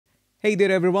Hey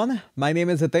there everyone, my name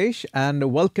is Hitesh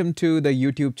and welcome to the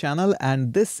YouTube channel,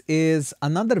 and this is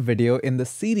another video in the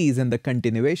series in the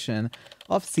continuation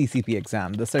of CCP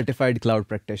exam, the Certified Cloud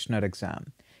Practitioner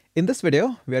exam. In this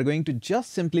video, we are going to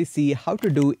just simply see how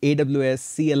to do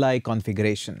AWS CLI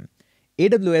configuration.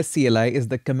 AWS CLI is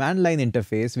the command line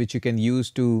interface which you can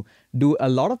use to do a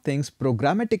lot of things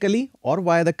programmatically or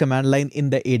via the command line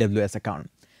in the AWS account.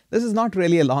 This is not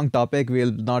really a long topic.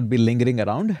 We'll not be lingering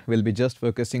around. We'll be just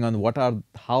focusing on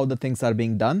how the things are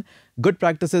being done, good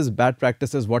practices, bad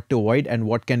practices, what to avoid, and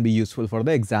what can be useful for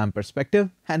the exam perspective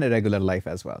and a regular life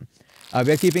as well.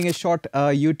 We are keeping a short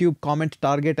YouTube comment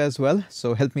target as well.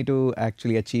 So help me to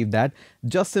actually achieve that.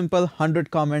 Just simple 100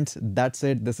 comments. That's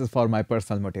it. This is for my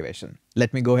personal motivation.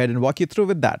 Let me go ahead and walk you through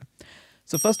with that.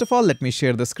 So first of all, let me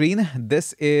share the screen.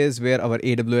 This is where our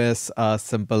AWS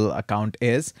simple account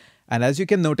is. And as you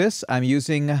can notice, I'm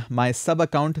using my sub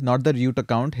account, not the root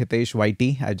account, Hitesh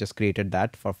YT. I just created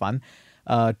that for fun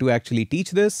to actually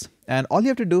teach this. And all you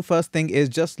have to do first thing is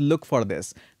just look for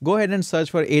this. Go ahead and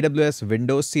search for AWS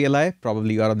Windows CLI.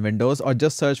 Probably you are on Windows, or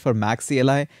just search for Mac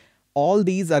CLI. All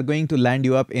these are going to land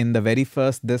you up in the very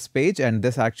first this page. And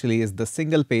this actually is the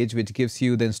single page which gives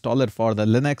you the installer for the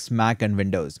Linux, Mac and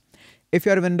Windows. If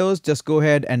you're Windows, just go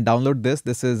ahead and download this.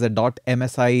 This is a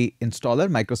 .msi installer,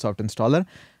 Microsoft installer.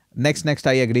 Next,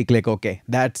 I agree, click OK.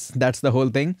 That's the whole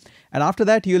thing. And after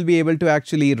that, you'll be able to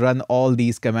actually run all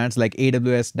these commands like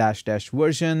AWS --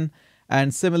 version,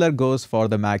 and similar goes for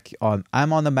the Mac.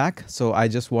 I'm on the Mac, so I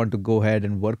just want to go ahead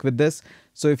and work with this.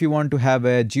 So if you want to have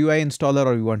a GUI installer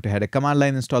or you want to have a command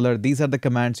line installer, these are the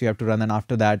commands you have to run. And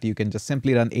after that, you can just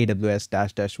simply run AWS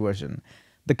 -- version.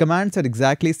 The commands are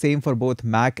exactly same for both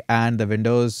Mac and the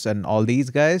Windows and all these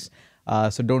guys.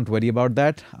 So don't worry about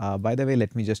that. By the way,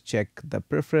 let me just check the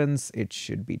preference. It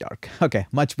should be dark. Okay,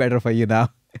 much better for you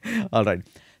now. All right.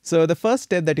 So the first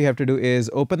step that you have to do is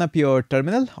open up your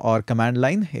terminal or command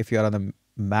line if you're on a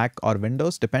Mac or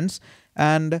Windows, depends.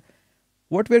 And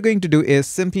what we're going to do is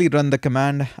simply run the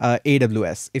command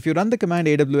AWS. If you run the command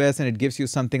AWS and it gives you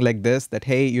something like this, that,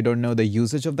 hey, you don't know the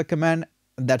usage of the command,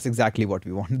 that's exactly what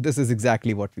we want. This is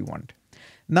exactly what we want.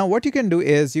 Now, what you can do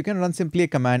is you can run simply a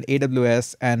command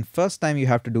AWS, and first time you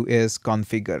have to do is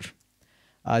configure.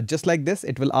 Just like this,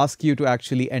 it will ask you to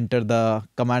actually enter the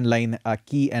command line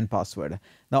key and password.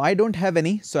 Now, I don't have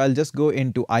any, so I'll just go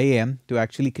into IAM to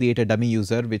actually create a dummy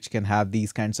user which can have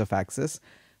these kinds of access.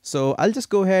 So I'll just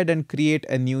go ahead and create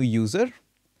a new user,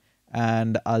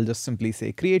 and I'll just simply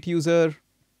say create user,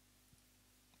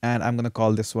 and I'm going to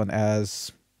call this one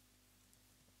as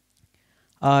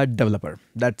developer.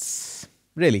 That's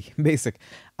really basic.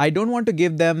 I don't want to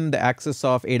give them the access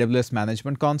of AWS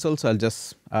Management Console, so I'll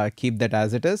just keep that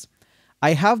as it is.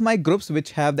 I have my groups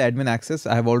which have the admin access.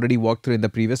 I have already walked through in the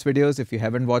previous videos. If you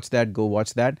haven't watched that, go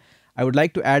watch that. I would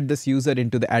like to add this user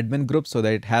into the admin group so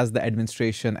that it has the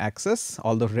administration access,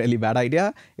 although really bad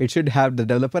idea. It should have the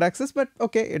developer access, but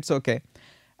okay, it's okay.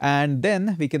 And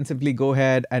then we can simply go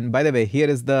ahead, and by the way, here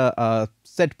is the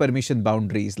set permission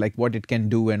boundaries, like what it can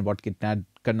do and what it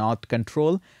cannot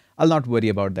control. I'll not worry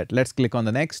about that. Let's click on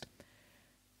the next,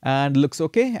 and looks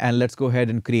okay. And let's go ahead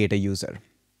and create a user.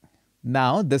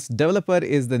 Now this developer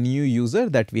is the new user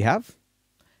that we have,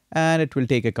 and it will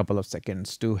take a couple of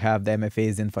seconds to have the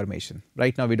MFA's information.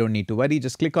 Right now we don't need to worry,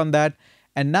 just click on that.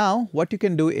 And now what you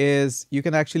can do is you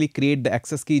can actually create the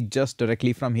access key just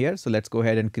directly from here. So let's go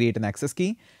ahead and create an access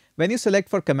key. When you select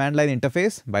for command line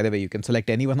interface, by the way, you can select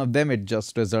any one of them. It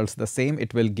just results the same.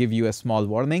 It will give you a small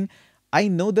warning. I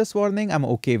know this warning. I'm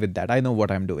okay with that. I know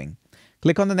what I'm doing.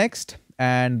 Click on the next,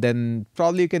 and then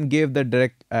probably you can give the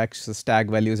direct access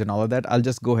tag values and all of that. I'll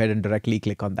just go ahead and directly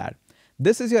click on that.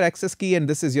 This is your access key and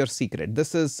this is your secret.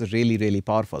 This is really, really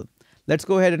powerful. Let's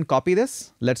go ahead and copy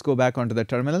this. Let's go back onto the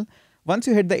terminal. Once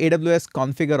you hit the AWS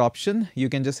configure option, you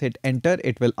can just hit enter.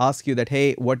 It will ask you that,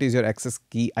 hey, what is your access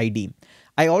key ID?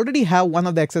 I already have one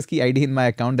of the access key ID in my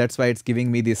account. That's why it's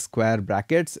giving me these square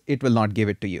brackets. It will not give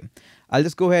it to you. I'll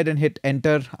just go ahead and hit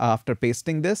enter after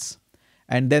pasting this.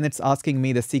 And then it's asking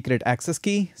me the secret access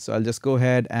key. So I'll just go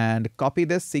ahead and copy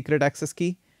this secret access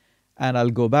key, and I'll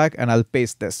go back and I'll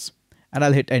paste this. And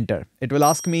I'll hit enter. It will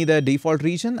ask me the default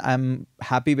region. I'm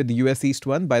happy with the US East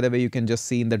one. By the way, you can just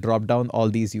see in the drop down all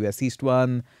these US East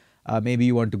one. Maybe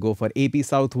you want to go for AP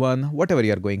South one, whatever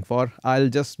you're going for. I'll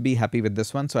just be happy with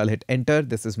this one. So I'll hit enter.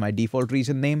 This is my default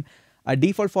region name. A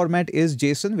default format is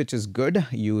JSON, which is good.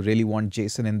 You really want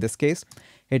JSON in this case.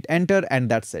 Hit enter, and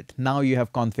that's it. Now you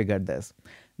have configured this.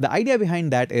 The idea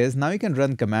behind that is now you can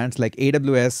run commands like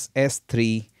AWS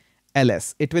S3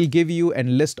 ls. It will give you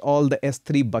and list all the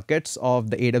S3 buckets of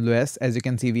the AWS. As you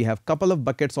can see, we have a couple of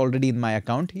buckets already in my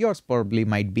account. Yours probably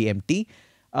might be empty.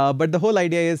 But the whole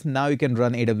idea is now you can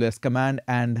run AWS command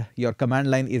and your command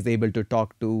line is able to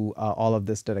talk to all of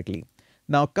this directly.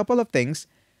 Now, a couple of things.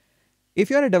 If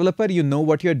you're a developer, you know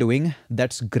what you're doing.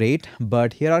 That's great.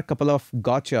 But here are a couple of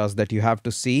gotchas that you have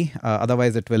to see.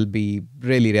 Otherwise, it will be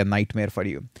really a nightmare for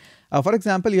you. For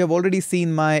example, you have already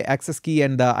seen my access key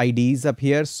and the IDs up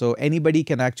here. So anybody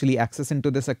can actually access into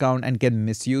this account and can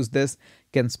misuse this,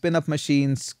 can spin up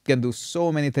machines, can do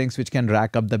so many things which can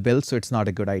rack up the bill. So it's not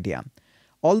a good idea.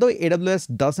 Although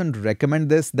AWS doesn't recommend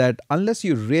this, that unless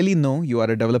you really know, you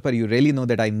are a developer, you really know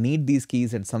that I need these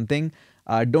keys and something,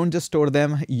 don't just store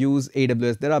them, use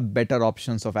AWS. There are better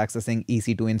options of accessing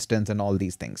EC2 instance and all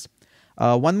these things.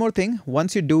 One more thing,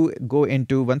 once you hit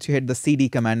the CD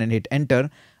command and hit enter,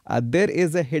 there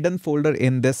is a hidden folder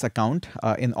in this account.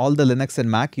 In all the Linux and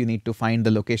Mac, you need to find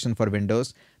the location for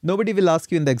Windows. Nobody will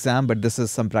ask you in the exam, but this is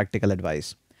some practical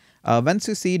advice. Once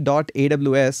you see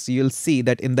 .aws, you'll see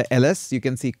that in the ls, you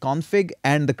can see config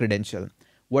and the credential.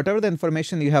 Whatever the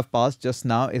information you have passed just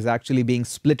now is actually being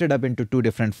splitted up into two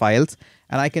different files,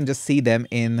 and I can just see them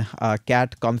in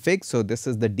cat config. So this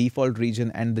is the default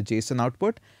region and the JSON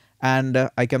output. And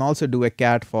I can also do a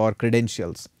cat for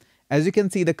credentials. As you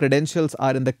can see, the credentials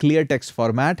are in the clear text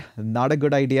format. Not a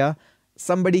good idea.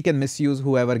 Somebody can misuse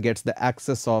whoever gets the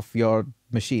access of your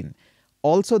machine.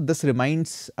 Also, this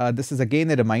is again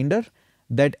a reminder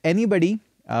that anybody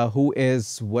who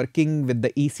is working with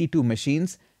the EC2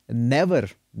 machines, never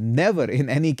in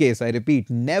any case, I repeat,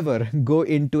 never go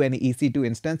into any EC2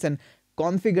 instance and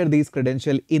configure these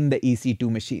credentials in the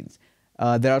EC2 machines.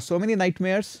 There are so many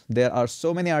nightmares. There are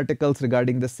so many articles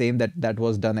regarding the same that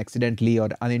was done accidentally or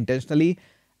unintentionally,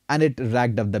 and it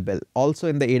racked up the bill. Also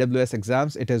in the AWS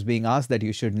exams, it is being asked that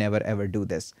you should never ever do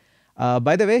this.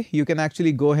 By the way, you can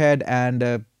actually go ahead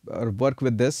and work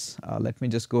with this. Let me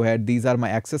just go ahead. These are my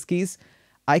access keys.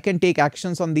 I can take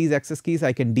actions on these access keys.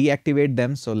 I can deactivate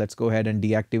them. So let's go ahead and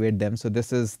deactivate them. So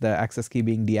this is the access key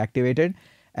being deactivated.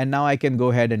 And now I can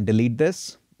go ahead and delete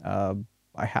this.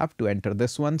 I have to enter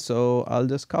this one, so I'll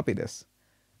just copy this.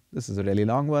 This is a really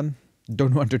long one.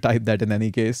 Don't want to type that in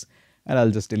any case, and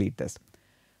I'll just delete this.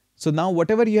 So now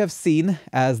whatever you have seen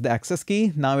as the access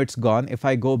key, now it's gone. If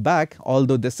I go back,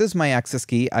 although this is my access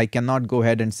key, I cannot go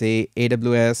ahead and say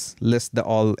AWS list the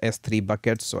all S3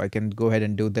 buckets. So I can go ahead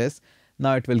and do this.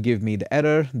 Now it will give me the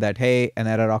error that, hey, an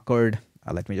error occurred.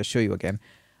 Let me just show you again.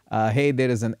 Hey, there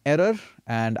is an error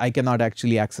and I cannot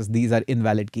actually access. These are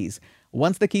invalid keys.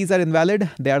 Once the keys are invalid,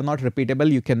 they are not repeatable.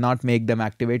 You cannot make them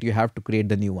activate. You have to create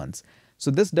the new ones.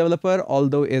 So this developer,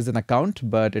 although is an account,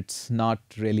 but it's not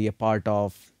really a part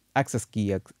of access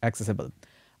key accessible.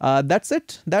 That's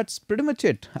it. That's pretty much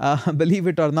it. Believe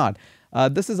it or not.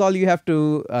 This is all you have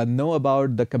to know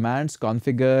about the commands,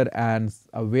 configure, and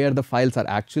where the files are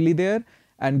actually there,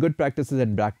 and good practices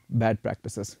and bad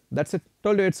practices. That's it.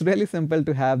 Told you it's really simple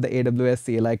to have the AWS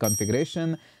CLI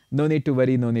configuration. No need to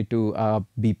worry, no need to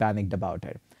be panicked about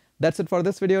it. That's it for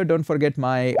this video. Don't forget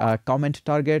my comment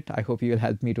target. I hope you will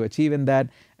help me to achieve in that.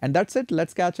 And that's it.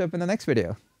 Let's catch up in the next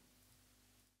video.